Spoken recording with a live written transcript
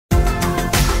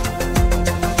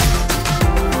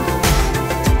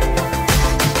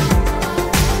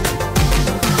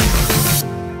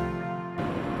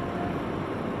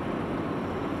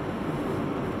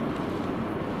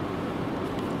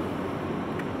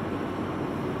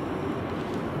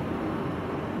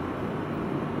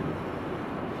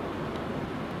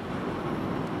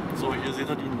seht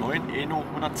ihr die neuen Eno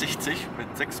 160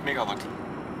 mit 6 Megawatt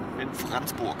in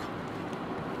Franzburg.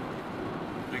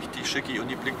 Richtig schicki und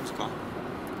die blinken sogar.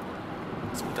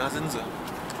 So, da sind sie.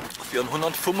 Auf ihren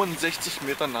 165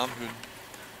 Metern Namenhöhen.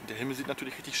 Und der Himmel sieht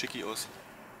natürlich richtig schicki aus.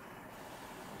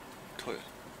 Toll.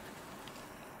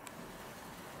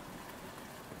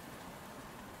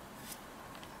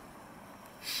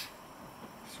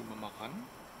 Zoomen wir mal ran.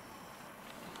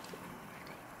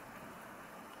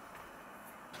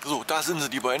 So, da sind sie,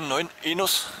 die beiden neuen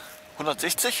Enos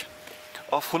 160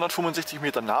 auf 165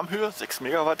 Meter Namenhöhe, 6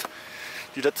 Megawatt.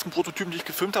 Die letzten Prototypen, die ich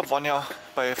gefilmt habe, waren ja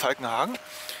bei Falkenhagen.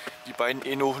 Die beiden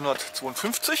Eno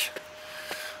 152.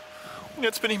 Und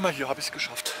jetzt bin ich mal hier, habe ich es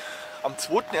geschafft. Am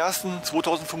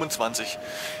 2.1.2025.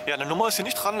 Ja, eine Nummer ist hier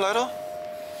nicht dran, leider.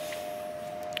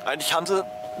 Eigentlich haben sie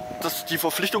die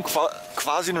Verpflichtung,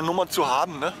 quasi eine Nummer zu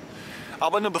haben, ne?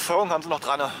 Aber eine Befeuerung haben sie noch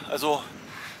dran. Also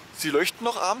sie leuchten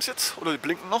noch abends jetzt oder die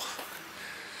blinken noch.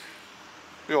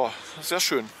 Ja, sehr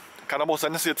schön. Kann aber auch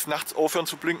sein, dass sie jetzt nachts aufhören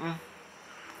zu blinken.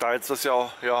 Da jetzt das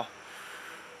ja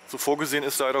so vorgesehen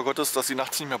ist, leider Gottes, dass sie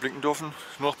nachts nicht mehr blinken dürfen.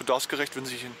 Nur noch bedarfsgerecht, wenn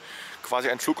sich quasi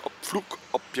ein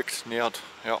Flugobjekt nähert.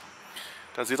 Ja.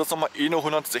 Da seht ihr das nochmal, Eno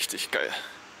 160, geil.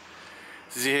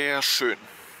 Sehr schön.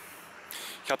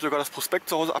 Ich habe sogar das Prospekt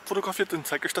zu Hause abfotografiert, dann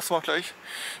zeige ich das mal gleich.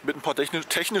 Mit ein paar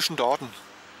technischen Daten.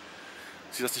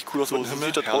 Sieht das nicht cool aus? So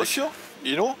sieht das aus hier.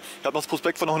 Eno. Ich habe noch das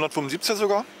Prospekt von der 175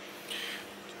 sogar.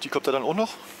 Die kommt da dann auch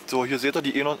noch. So, hier seht ihr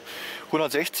die Eno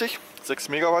 160, 6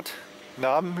 Megawatt,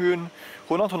 Namenhöhen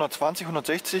 100, 120,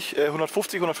 160,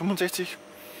 150, 165.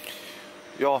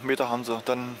 Ja, Meter haben sie.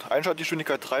 Dann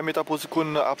Einschaltgeschwindigkeit 3 Meter pro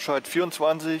Sekunde, Abschalt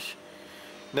 24,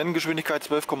 Nenngeschwindigkeit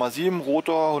 12,7,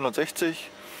 Rotor 160,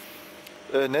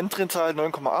 Nenndrehzahl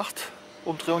 9,8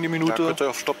 Umdrehung die Minute. Da könnt ihr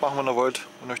auf Stopp machen, wenn ihr wollt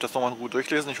und euch das nochmal in Ruhe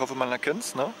durchlesen. Ich hoffe, man erkennt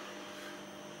es. Ne?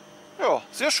 Ja,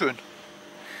 sehr schön.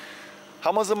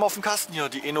 Haben wir sie mal auf dem Kasten hier,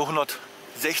 die Eno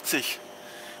 160.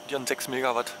 Die haben 6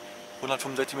 Megawatt,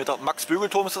 165 Meter. Max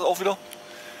Bögelturm ist das auch wieder.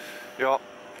 Ja,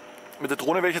 mit der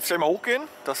Drohne werde ich jetzt gleich mal hochgehen.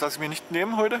 Das lasse ich mir nicht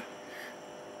nehmen heute.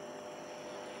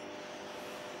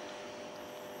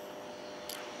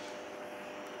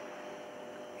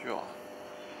 Ja.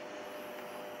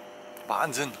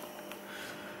 Wahnsinn.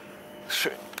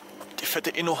 Schön. Die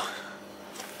fette Eno.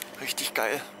 Richtig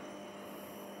geil.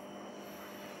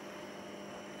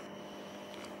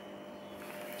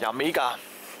 Ja, mega.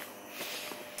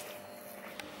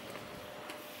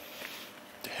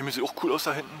 Der Himmel sieht auch cool aus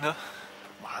da hinten, ne?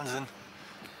 Wahnsinn.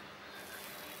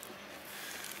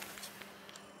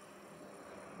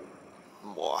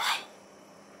 Boah.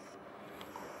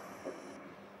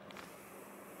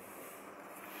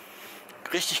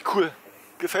 Richtig cool.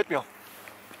 Gefällt mir.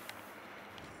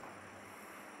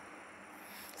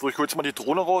 So, ich hole jetzt mal die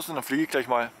Drohne raus und dann fliege ich gleich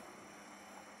mal.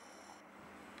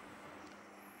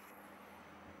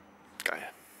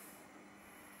 Geil.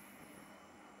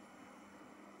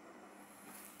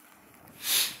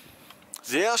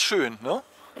 Sehr schön, ne?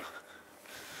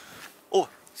 Oh,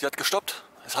 sie hat gestoppt.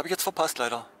 Das habe ich jetzt verpasst,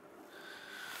 leider.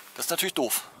 Das ist natürlich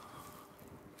doof.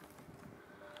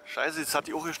 Scheiße, jetzt hat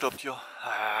die auch gestoppt hier.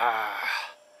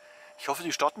 Ich hoffe,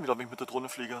 die starten wieder, wenn ich mit der Drohne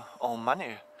fliege. Oh Mann,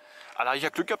 ey. Alter, ich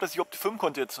habe Glück gehabt, dass ich überhaupt filmen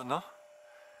konnte jetzt, ne?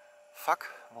 Fuck,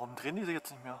 warum drehen die sich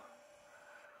jetzt nicht mehr?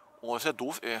 Oh, ist ja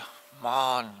doof, ey.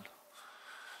 Mann.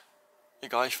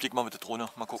 Egal, ich fliege mal mit der Drohne.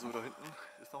 Mal gucken. So, da hinten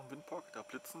ist noch ein Windpark. Da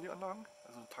blitzen die Anlagen.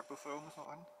 Also eine Tagbefeuerung ist noch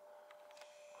an.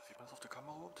 Sieht man das auf der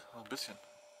Kamera überhaupt? Ein bisschen.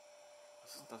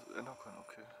 Was ist denn das? Enercon,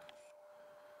 okay.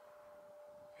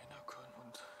 Enercon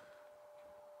und...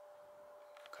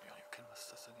 Kann ich auch nicht erkennen, was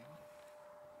ist das daneben?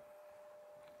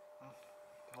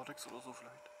 Nordex oder so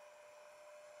vielleicht.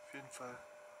 Auf jeden Fall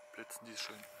blitzen die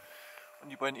schön. Und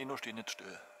die beiden Eno stehen jetzt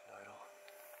still, leider.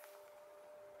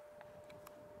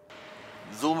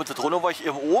 So, mit der Drohne war ich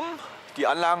eben oben. Die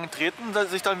Anlagen drehten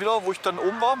sich dann wieder, wo ich dann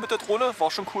oben war mit der Drohne. War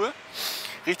schon cool.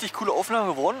 Richtig coole Aufnahmen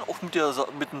geworden, auch mit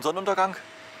dem Sonnenuntergang.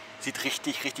 Sieht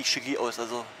richtig, richtig schicki aus.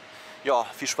 Also ja,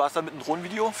 viel Spaß dann mit dem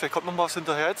Drohnenvideo. Vielleicht kommt noch mal was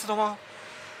hinterher jetzt nochmal.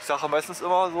 Ich sage meistens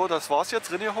immer so, das war's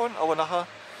jetzt, reingehauen. Aber nachher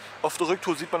auf der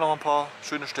Rücktour sieht man noch ein paar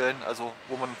schöne Stellen, also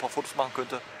wo man ein paar Fotos machen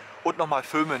könnte. Und nochmal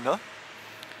filmen, ne?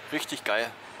 Richtig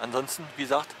geil. Ansonsten, wie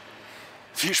gesagt,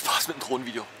 viel Spaß mit dem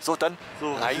Drohnenvideo. So, dann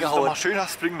so, reingehauen. Nochmal schön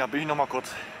das Blinken, da bin ich noch mal kurz.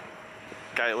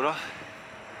 Geil, oder?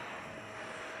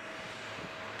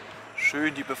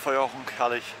 Schön die Befeuerung,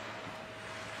 herrlich.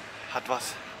 Hat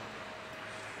was.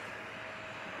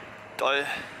 Toll.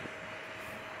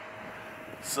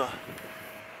 So.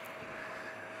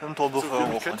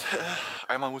 Turmbefeuerung auch.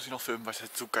 Einmal muss ich noch filmen, weil es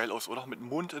sieht so geil aus, oder? Mit dem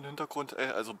Mond im Hintergrund,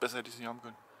 also besser hätte ich es nicht haben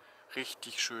können.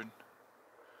 Richtig schön.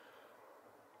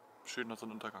 Schöner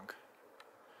Sonnenuntergang.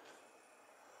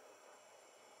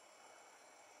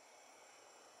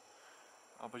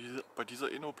 Aber bei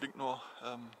dieser Eno blinkt nur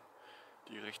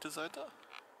die rechte Seite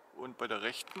und bei der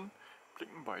rechten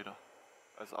blinken beide.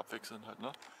 Also abwechselnd halt,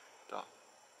 ne? Da.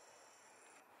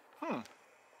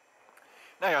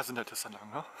 Naja, sind halt Testanlagen,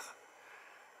 ne?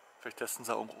 Vielleicht testen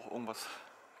sie auch irgendwas.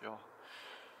 Ja.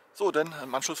 So, dann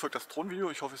im Anschluss folgt das Drohnenvideo.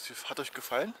 Ich hoffe, es hat euch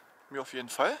gefallen. Mir auf jeden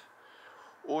Fall.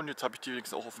 Und jetzt habe ich die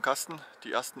wenigstens auch auf dem Kasten.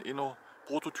 Die ersten MW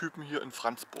Prototypen hier in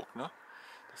Franzburg, ne?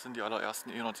 Das sind die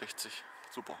allerersten E160.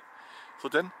 Super. So,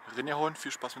 dann, reinhauen.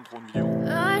 Viel Spaß mit dem Drohnenvideo.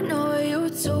 I know you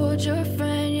told your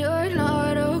friend you're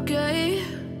not okay.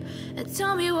 And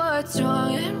tell me what's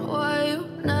wrong and why you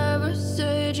never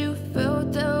said you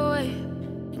felt that way.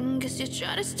 And guess you're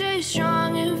trying to stay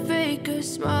strong and fake a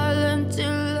smile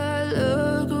until I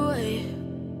look away.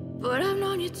 But I've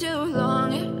known you too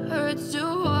long, it hurts to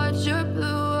watch your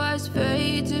blue eyes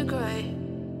fade to gray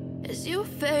as you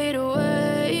fade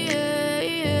away.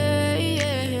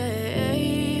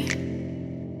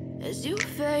 As you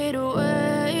fade away.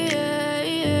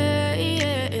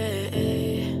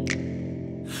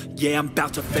 Yeah, I'm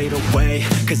about to fade away,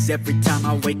 cause every time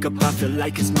I wake up I feel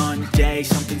like it's Monday.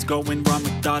 Something's going wrong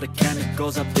with all the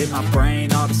chemicals up in my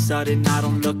brain. All of a sudden I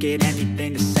don't look at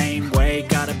anything the same way.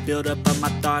 Gotta build up of my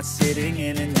thoughts sitting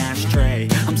in an ashtray.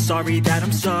 I'm sorry that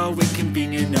I'm so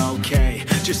inconvenient, okay.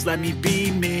 Just let me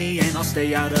be me and I'll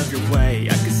stay out of your way.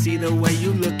 I can see the way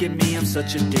you look at me, I'm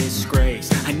such a disgrace.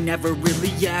 I never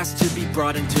really asked to be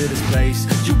brought into this place.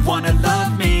 You wanna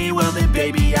love me? Well then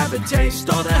baby I have a taste.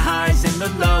 All the highs and the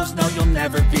lows, no you'll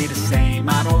never be the same.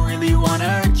 I don't really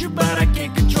wanna hurt you but I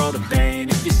can't control the pain.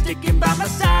 If you're sticking by my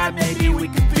side maybe we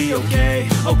could be okay.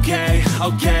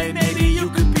 Okay, maybe you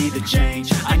could be the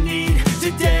change I need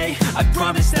today. I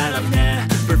promise that I've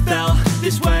never felt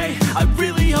this way. I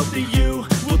really hope that you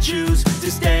will choose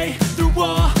to stay through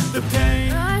all the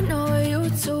pain. I know you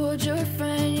told your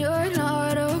friend you're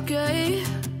not okay.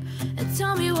 And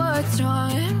tell me what's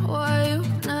wrong and why you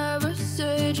never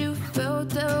said you felt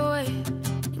that way.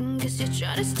 And guess you're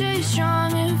trying to stay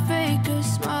strong and fake a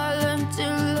smile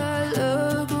until I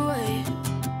look away.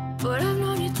 But I've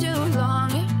known you too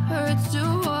long, it hurts to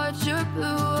watch your blue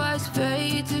eyes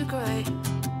fade to gray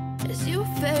as you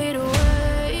fade away.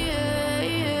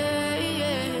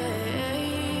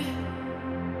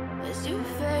 As you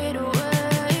fade away.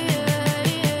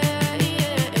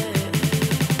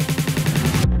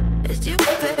 As you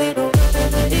fade away.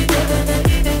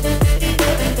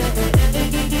 As you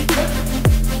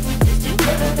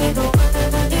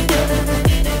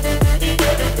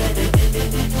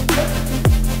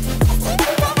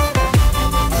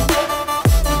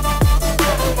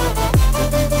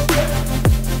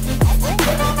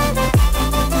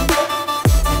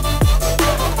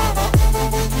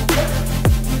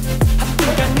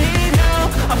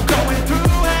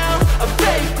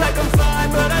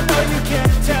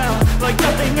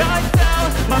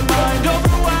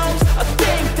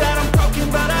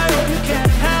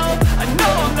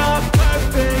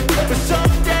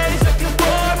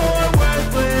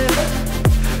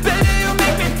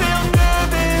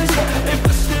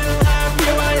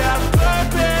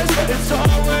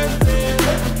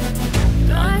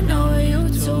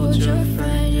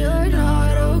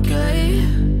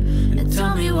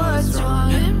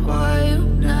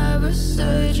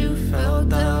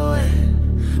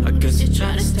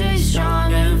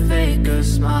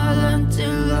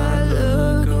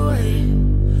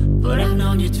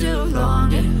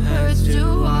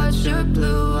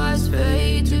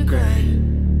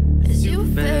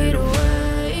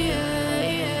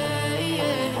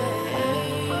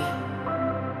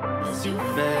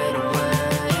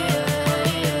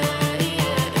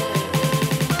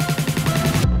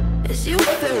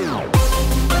fade away.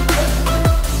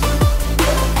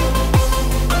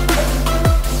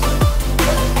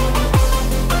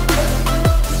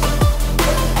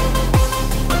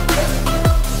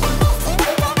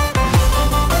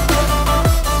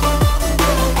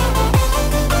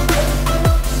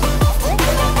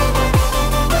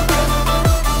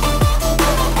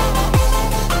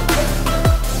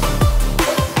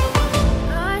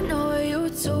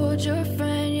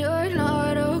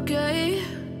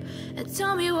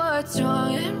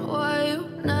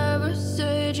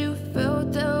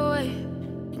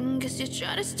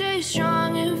 Try to stay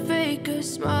strong and fake a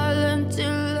smile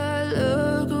until I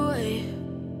look away.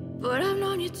 But I've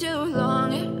known you too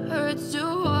long, it hurts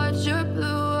to watch your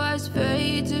blue eyes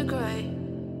fade to gray.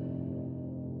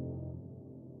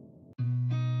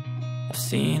 I've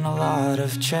seen a lot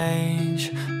of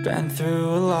change, been through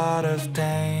a lot of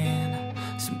pain.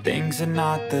 Some things are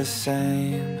not the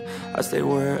same as they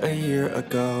were a year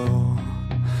ago.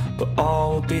 but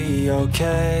all will be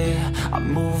okay. I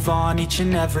move on each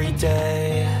and every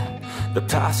day. The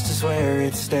past is where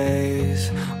it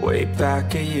stays, way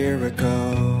back a year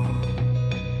ago.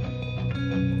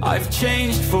 I've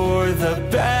changed for the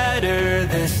better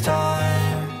this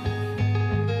time.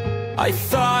 I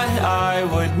thought I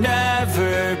would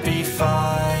never be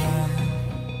fine.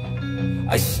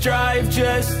 I strive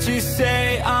just to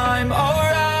say I'm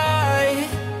alright.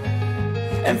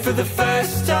 And for the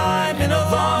first time in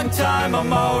a long time,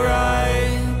 I'm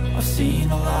alright. I've seen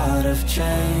a lot of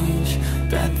change,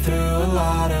 been through a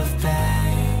lot of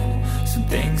pain. Some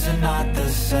things are not the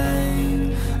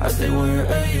same as they were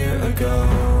a year ago,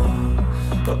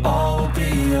 but all will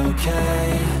be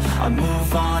okay. I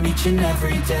move on each and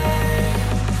every day.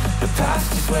 The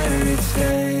past is where it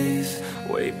stays,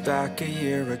 way back a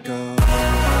year ago.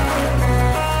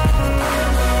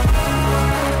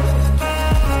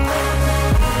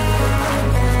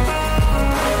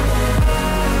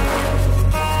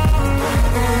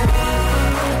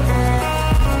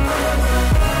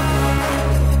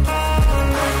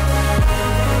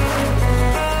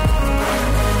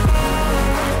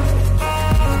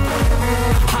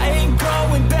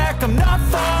 I'm not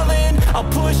falling. I'll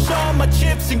push all my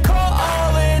chips and call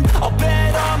all in. I'll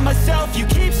bet on myself, you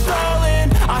keep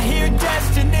stalling. I hear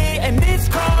destiny and it's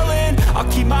calling. I'll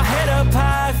keep my head up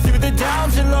high through the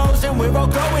downs and lows. And we're all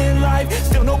going life,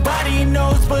 still nobody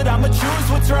knows. But I'ma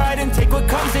choose what's right and take what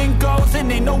comes and goes.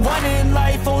 And ain't no one in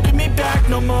life holding me back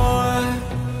no more.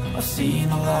 I've seen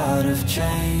a lot of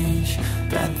change,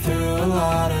 been through a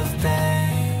lot of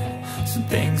pain. Some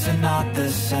things are not the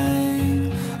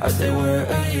same as they were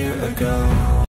a year ago.